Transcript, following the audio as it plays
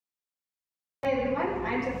everyone,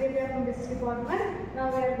 I am Satyapya from Business Department. Now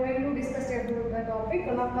we are going to discuss about the topic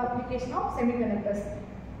one of the application of semiconductors.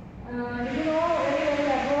 Did you know very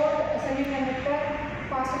well about semiconductor,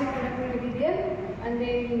 fast semiconductor material, and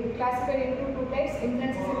then classified into two types: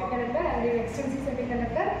 intrinsic semiconductor and then extrinsic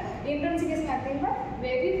semiconductor. Intrinsic is nothing but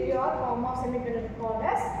very pure form of semiconductor called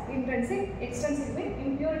as intrinsic. Extrinsic means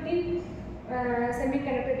impurity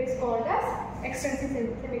semiconductor is called as extrinsic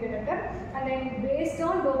semiconductor, and then based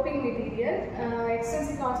on doping material,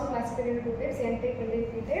 extrinsic also classified into two types: N-type and then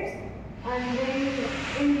P-types. And then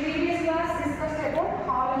in previous class discussed about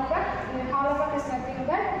Hall effect. Hall effect is nothing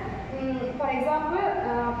but, for example,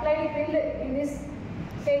 applied field in this,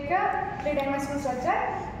 take a three-dimensional structure,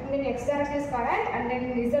 and then x direction is current, and then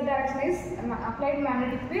z direction is applied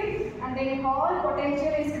magnetic field, and then Hall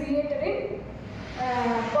potential is created in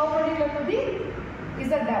perpendicular to the z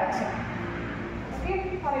direction. Okay,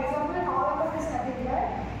 for example, Hall effect is nothing but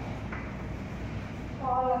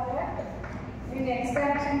Hall effect in x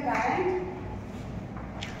direction current,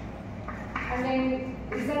 and then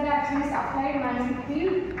z direction is applied magnetic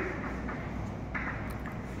field.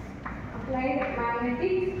 Applied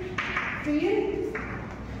magnetic field,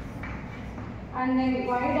 and then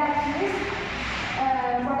y direction is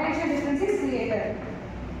potential difference is created.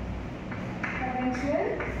 Potential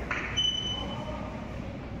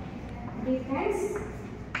difference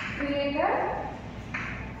created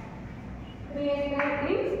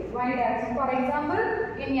in y direction. For example,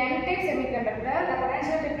 in N-type semiconductor, the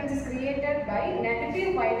potential difference is created by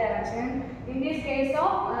negative y direction. In this case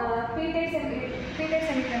of P-type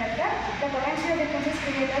semiconductor, the potential difference is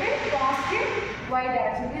created in positive y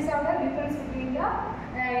direction. These are the difference between the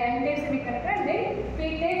N-type semiconductor and then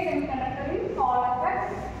P-type semiconductor in Hall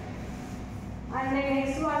effect. And the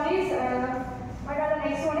next one is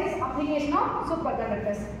application of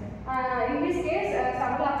superconductors. In this case,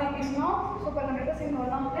 several application of superconductors. In one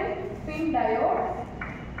of them, pin diode.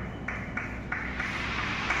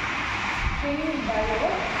 In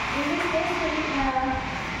this case,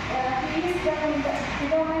 P is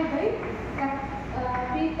determined by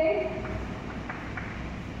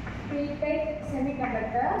P-type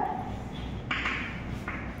semiconductor,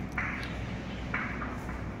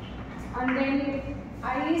 and then I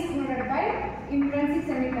is denoted by intrinsic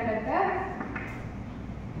semiconductor.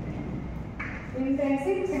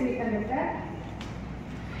 Intrinsic semiconductor,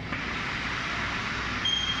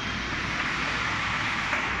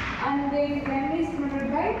 and then N is denoted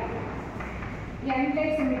by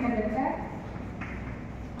N-type semiconductor.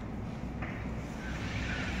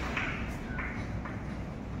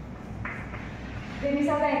 Then we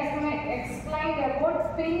saw the explained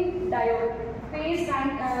about pin diode. P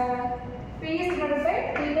is denoted by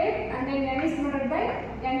P-type, and then N is denoted by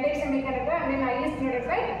N-type semiconductor, and then I is denoted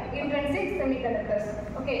by intrinsic semiconductors.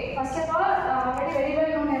 Okay, first of all, already very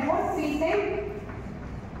well known about P-type.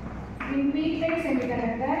 In P-type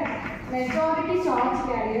semiconductor, majority charge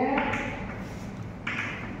carrier.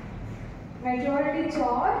 Majority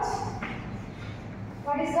charge.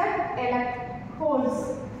 What is that?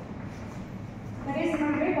 Holes. That is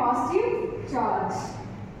denoted by positive charge.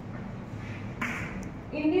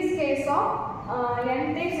 In this case of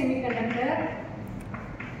N-type semiconductor,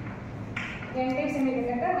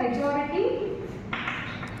 majority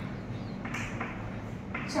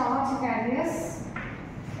charge carrier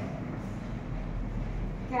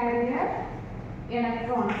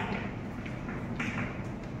electron.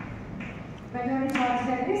 Majority charge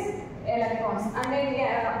carriers electrons, and then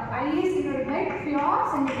I is denoted by pure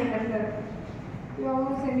semiconductor.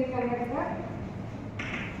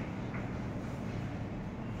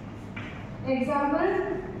 Example,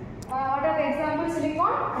 what are the examples?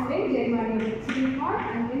 Silicon and then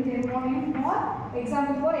germanium. For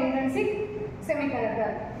example for intrinsic semiconductor.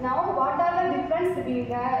 Now, what are the difference between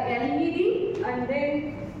the LED and then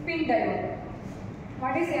pin diode?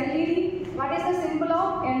 What is LED? What is the symbol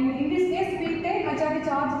of LED? In this case, P-type majority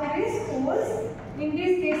charge carries holes. In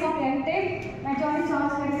this case of N-type, majority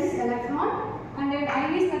charge carries electron. And then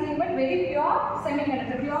I is nothing but very pure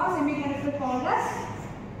semiconductor called as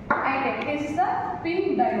I-type. This is the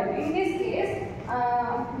pin diode. In this case,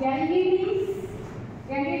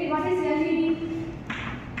 LED, what is LED?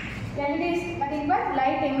 LED is nothing but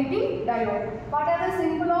light emitting diode. What are the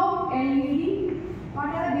symbol of LED? What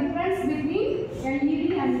are the difference between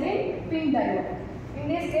LED and then pin diode? In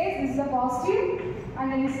this case, this is the positive,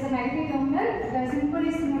 and then this is the negative terminal. The symbol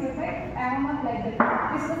is denoted by AMF like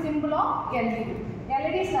that. This is the symbol of LED.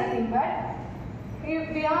 LED is nothing but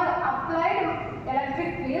we are applied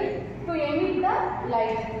electric field to emit the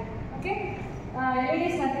light. Okay, LED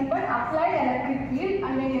is nothing but applied electric field,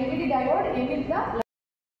 and then LED diode emit the light.